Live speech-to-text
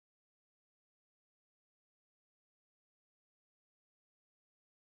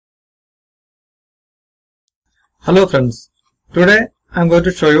Hello friends, today I am going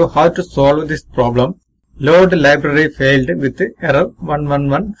to show you how to solve this problem. Load library failed with error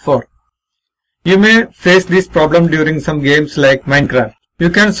 1114. You may face this problem during some games like Minecraft. You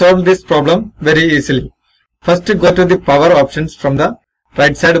can solve this problem very easily. First go to the power options from the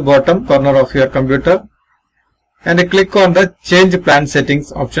right side bottom corner of your computer and click on the change plan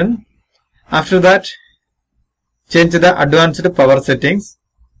settings option. After that change the advanced power settings.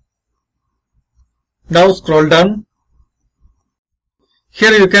 Now scroll down.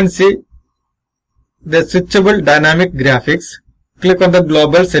 Here you can see the switchable dynamic graphics. Click on the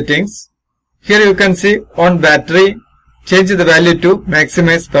global settings. Here you can see on battery, change the value to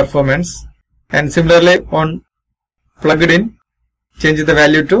maximize performance, and similarly on plugged in, change the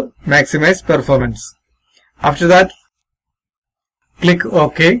value to maximize performance. After that click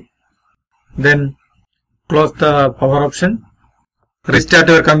OK. Then close the power option. Restart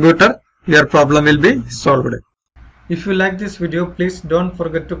your computer. Your problem will be solved. If you like this video, please don't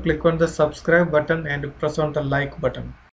forget to click on the subscribe button and press on the like button.